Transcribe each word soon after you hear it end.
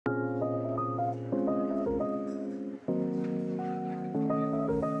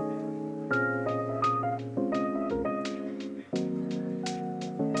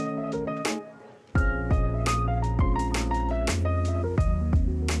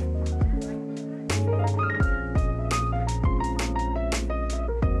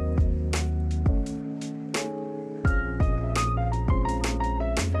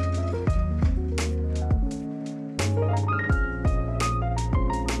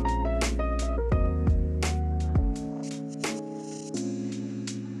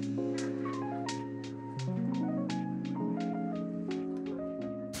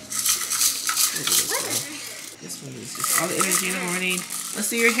It's just all the energy in the morning. Let's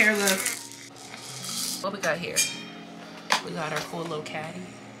do your hair look. What we got here? We got our cool little caddy.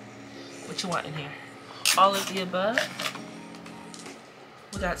 What you want in here? All of the above.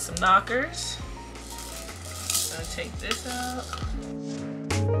 We got some knockers. I'm gonna take this out.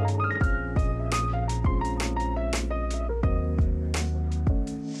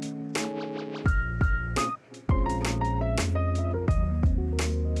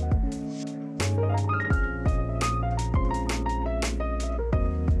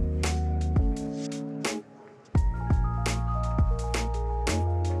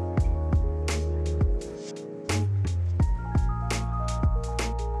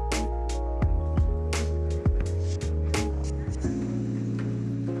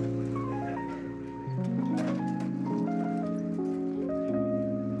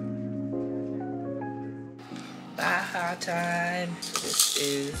 Baha time. This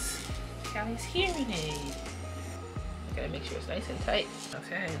is Callie's hearing aid. I gotta make sure it's nice and tight.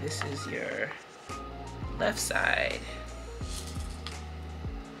 Okay, this is your left side.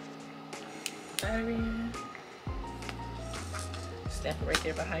 Battery. Snap it right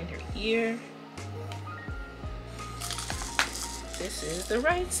there behind your ear. This is the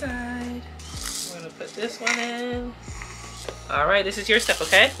right side. We're gonna put this one in. All right, this is your stuff,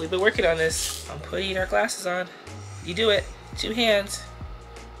 okay? We've been working on this. I'm putting our glasses on. You do it. 2 hands.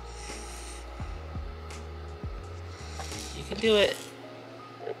 You can do it.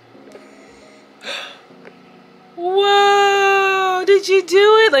 Whoa! Did you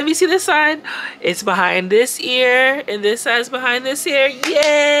do it? Let me see this side. It's behind this ear, and this side's behind this ear.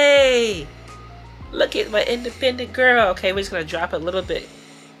 Yay! Look at my independent girl. Okay, we're just gonna drop it a little bit.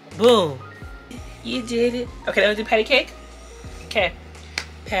 Boom. You did it. Okay, now we do patty cake. Okay.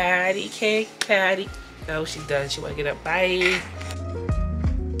 Patty cake, patty. No, she's done. She wanna get up. Bye.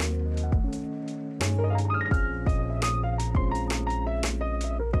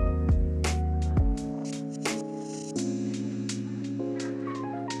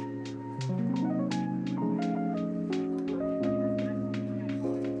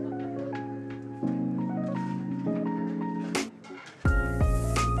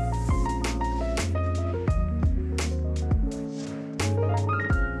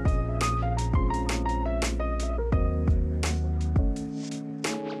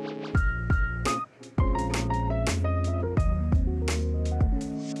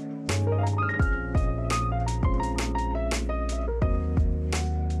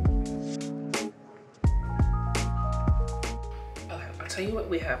 Tell you what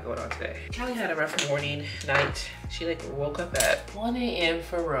we have going on today. Callie had a rough morning, night. She like woke up at 1 a.m.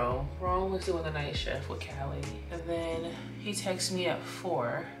 for Rome. Rome was doing the night shift with Callie. And then he texted me at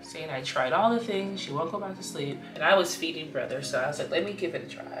 4 saying I tried all the things, she won't go back to sleep. And I was feeding brother, so I was like, let me give it a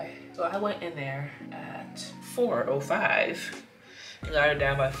try. So I went in there at 4:05 and got her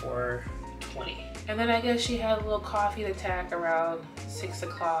down by 4:20. And then I guess she had a little coffee attack around 6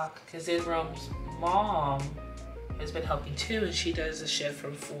 o'clock because then Rome's mom has been helping too, and she does a shift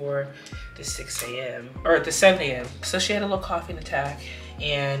from 4 to 6 a.m. or to 7 a.m. So she had a little coughing attack,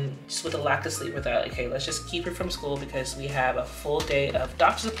 and just with a lack of sleep, with that, okay, let's just keep her from school because we have a full day of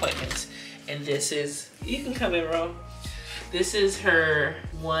doctor's appointments. And this is, you can come in, Rome. This is her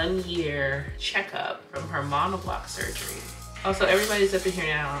 1-year checkup from her monobloc surgery. Also, everybody's up in here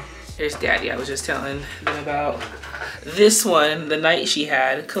now. There's Daddy. I was just telling them about this one, the night she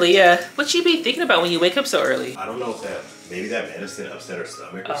had. Kalia, what you be thinking about when you wake up so early? I don't know if that, maybe that medicine upset her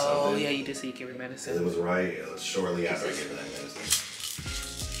stomach or something. Oh, yeah, you did say you gave her medicine. It was right shortly after I gave her that medicine.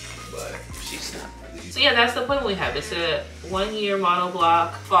 But she's not. So yeah, that's the point we have. It's a 1-year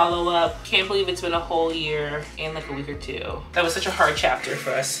monobloc follow-up. Can't believe it's been a whole year and like a week or 2. That was such a hard chapter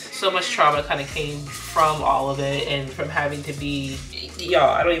for us. So much trauma kind of came from all of it, and from having to be, y'all,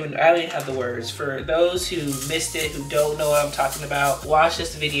 I don't even have the words. For those who missed it, who don't know what I'm talking about, watch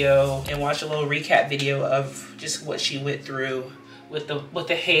this video and watch a little recap video of just what she went through with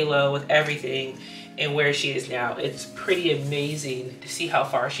the halo, with everything, and where she is now. It's pretty amazing to see how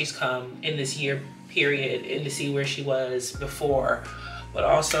far she's come in this year period, and to see where she was before. But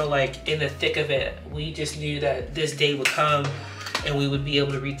also, like, in the thick of it, we just knew that this day would come and we would be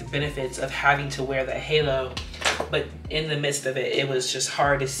able to reap the benefits of having to wear that halo. But in the midst of it, it was just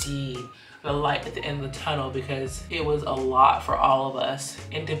hard to see the light at the end of the tunnel, because it was a lot for all of us,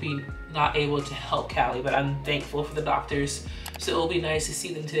 and to be not able to help Callie. But I'm thankful for the doctors, so it'll be nice to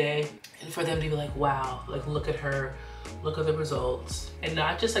see them today and for them to be like, wow, like, look at her, look at the results. And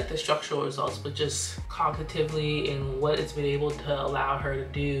not just like the structural results, but just cognitively and what it's been able to allow her to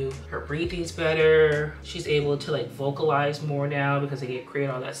do. Her breathing's better. She's able to like vocalize more now because they get create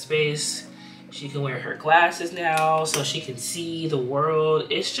all that space. She can wear her glasses now so she can see the world.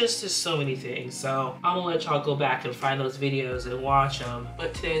 It's just so many things. So I'm gonna let y'all go back and find those videos and watch them.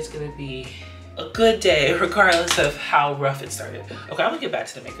 But today's gonna be a good day regardless of how rough it started. Okay, I'm gonna get back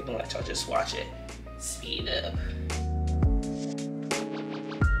to the makeup and let y'all just watch it. Speed up.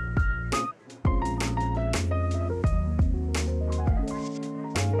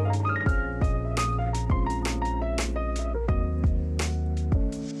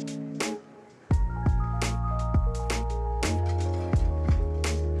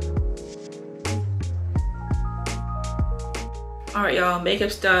 All right, y'all,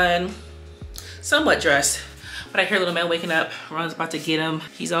 makeup's done. Somewhat dressed, but I hear little man waking up. Ron's about to get him.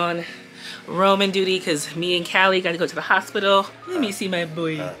 He's on Roman duty because me and Cali got to go to the hospital. Let me see my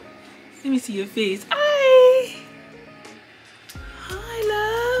boy. Let me see your face. Hi.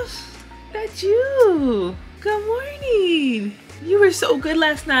 Hi, love. That's you. Good morning. You were so good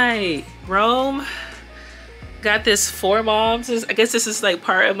last night. Rome got this for moms. I guess this is like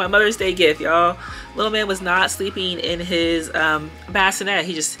part of my Mother's Day gift, y'all. Little man was not sleeping in his bassinet.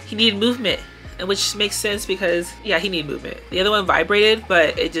 He needed movement, and which makes sense because, yeah, he needed movement. The other one vibrated,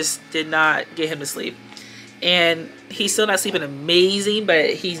 but it just did not get him to sleep. And he's still not sleeping amazing, but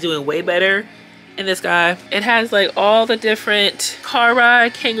he's doing way better. And this guy, it has like all the different car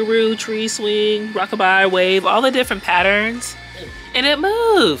ride, kangaroo, tree swing, rockabye, wave, all the different patterns, and it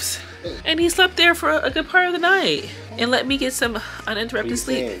moves. And he slept there for a good part of the night and let me get some uninterrupted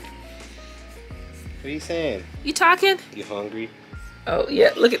sleep. Saying? What are you saying? You talking? You hungry? Oh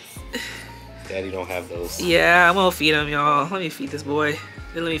yeah, look at. Daddy don't have those. Yeah, I'm gonna feed him, y'all. Let me feed this boy.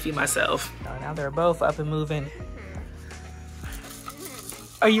 Then let me feed myself. Now they're both up and moving.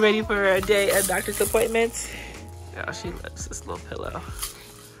 Are you ready for a day of doctor's appointments? Oh, she loves this little pillow.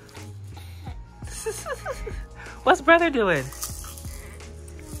 What's brother doing?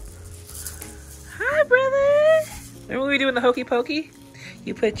 Hi, brother. Remember when we were doing the hokey pokey?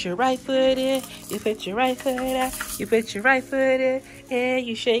 You put your right foot in, you put your right foot out, you put your right foot in, and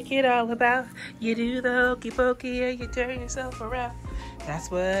you shake it all about. You do the hokey pokey and you turn yourself around. That's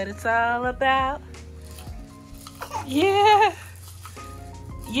what it's all about. Yeah.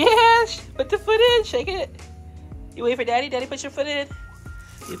 Yeah. Put the foot in, shake it. You wait for daddy, daddy put your foot in.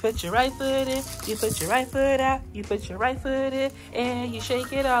 You put your right foot in, you put your right foot out, you put your right foot in, and you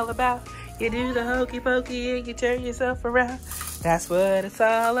shake it all about. You do the hokey pokey and you turn yourself around. That's what it's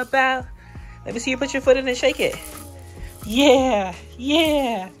all about. Let me see you put your foot in and shake it. Yeah,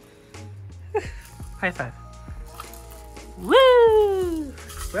 yeah. High five. Woo!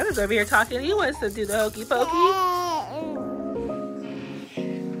 Brother's over here talking. He wants to do the hokey pokey.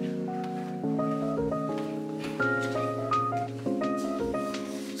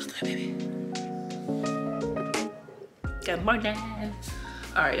 Look, baby. Good morning.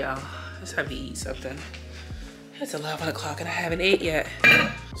 All right, y'all. It's time to eat something. It's 11 o'clock and I haven't ate yet.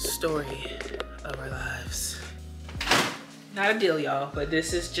 Story of our lives. Not a deal, y'all, but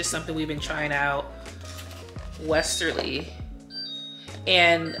this is just something we've been trying out westerly.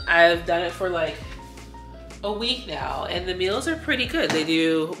 And I've done it for like a week now, and the meals are pretty good. They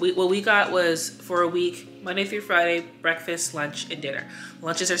do, what we got was for a week, Monday through Friday, breakfast, lunch, and dinner.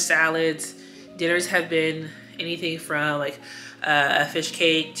 Lunches are salads. Dinners have been anything from like a fish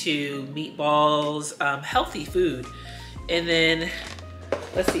cake to meatballs, healthy food. And then,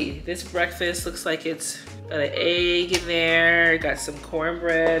 let's see, this breakfast looks like it's got an egg in there, got some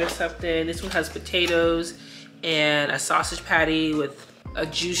cornbread or something. This one has potatoes and a sausage patty with a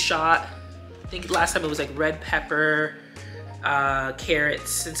juice shot. I think last time it was like red pepper,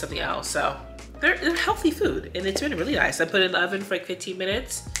 carrots, and something else. So they're healthy food, and it's been really nice. I put it in the oven for like 15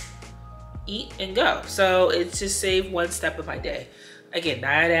 minutes. Eat and go. So it's just saved one step of my day. Again,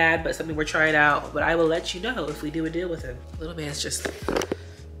 not an ad, but something we're trying out. But I will let you know if we do a deal with him. Little man's just,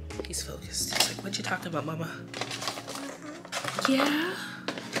 he's focused. He's like, what you talking about, mama? Yeah.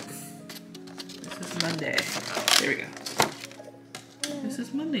 This is Monday. There we go. This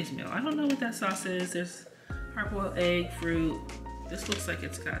is Monday's meal. I don't know what that sauce is. There's hard-boiled egg, fruit. This looks like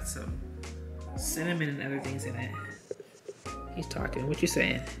it's got some cinnamon and other things in it. He's talking. What you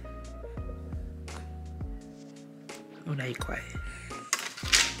saying? Oh, now he's quiet.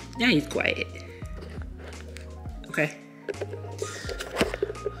 Now he's quiet. Okay.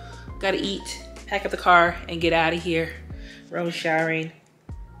 Gotta eat, pack up the car, and get out of here. Rome's showering.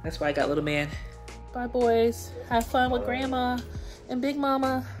 That's why I got little man. Bye, boys. Have fun with grandma and big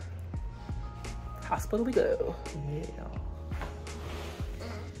mama. Hospital we go. Yeah.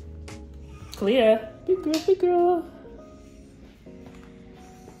 Clea. Big girl, big girl.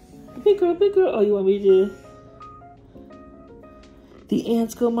 Big girl, big girl. Oh, you want me to The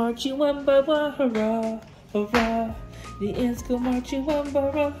ants go marching one by one, hurrah, hurrah. The ants go marching one by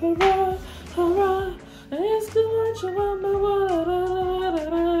one, hurrah, hurrah. The ants go marching one by one.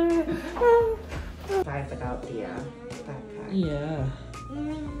 Size about the backpack. Yeah.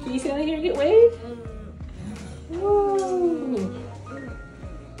 Can you stand out here and get waved? Whoa.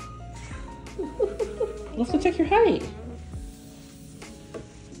 Let's go check your height.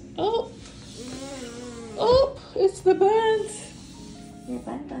 Oh. Oh, it's the buns. They're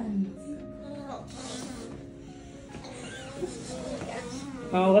buns.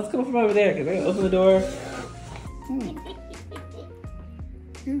 Oh, let's come from over there because they're gonna open the door.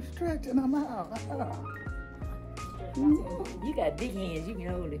 You stretching them out. You got big hands, you can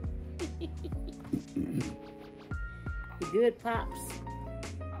hold it. You good, Pops?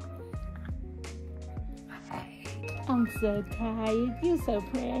 I'm so tired. You're so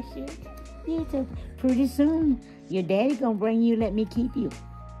precious. You're so pretty soon. Your daddy gonna bring you, let me keep you.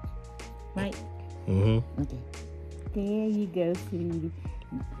 Right? Mm-hmm. Okay. There you go, sweetie.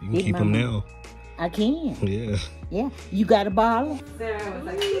 You can keep them now. I can. Yeah. Yeah. You got a bottle? Sarah was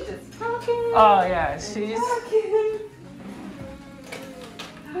like, she's just talking. Oh yeah, she's. Talking.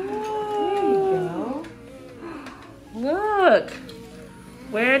 Oh, look.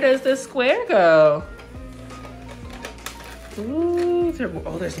 Where does the square go? Ooh,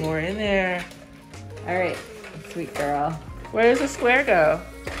 there's more in there. All right, sweet girl. Where does the square go?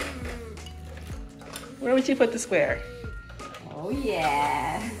 Where would you put the square? Oh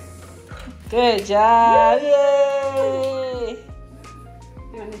yeah. Good job! Yay!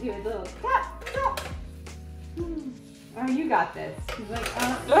 You want to do a little tap, tap? Oh, you got this. She's like,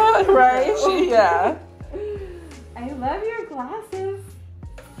 Oh, right? Yeah. I love your glasses.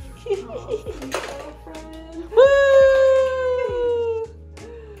 Woo!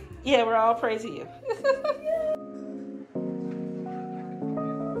 Yeah, we're all praising you.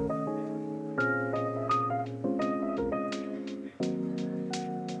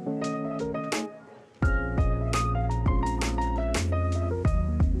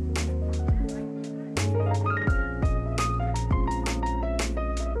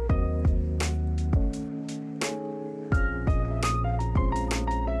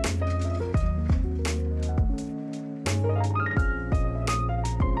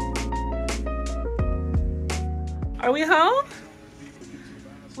 Are we home?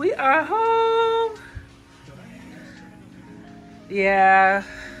 We are home. Yeah.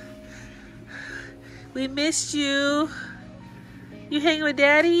 We missed you. You hanging with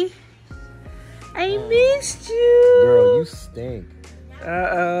Daddy? I missed you. Girl, you stink.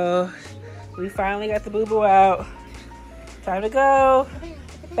 Uh-oh. We finally got the boo-boo out. Time to go.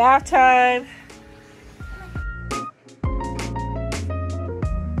 Bath time.